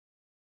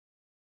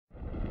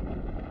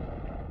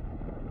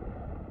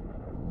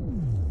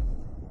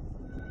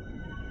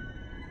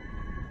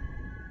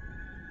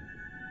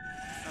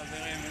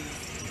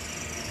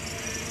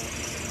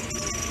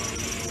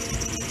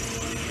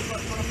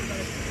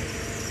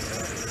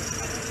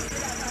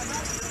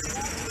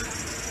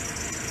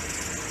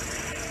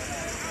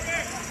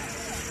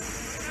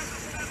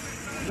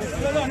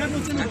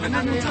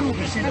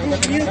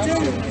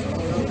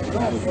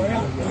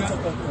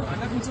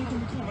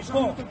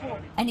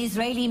An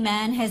Israeli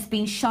man has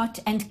been shot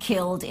and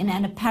killed in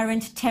an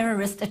apparent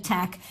terrorist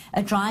attack,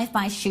 a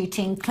drive-by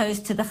shooting close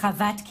to the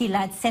Chavat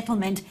Gilad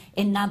settlement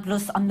in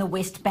Nablus on the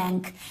West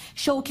Bank.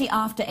 Shortly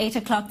after 8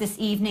 o'clock this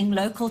evening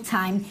local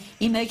time,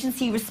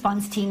 emergency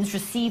response teams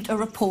received a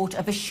report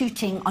of a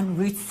shooting on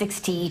Route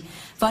 60.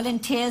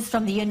 Volunteers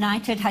from the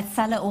United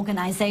Hatzalah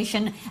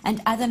organization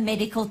and other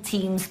medical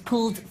teams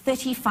pulled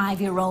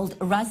 35-year-old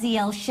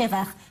Raziel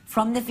Shevah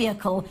from the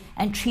vehicle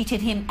and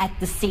treated him at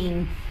the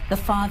scene. The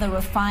father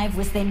of 5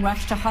 was then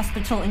rushed to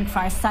hospital in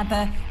Kfar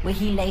Saba, where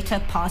he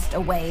later passed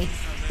away.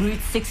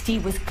 Route 60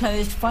 was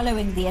closed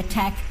following the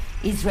attack.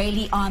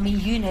 Israeli army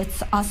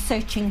units are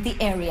searching the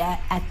area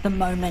at the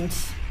moment.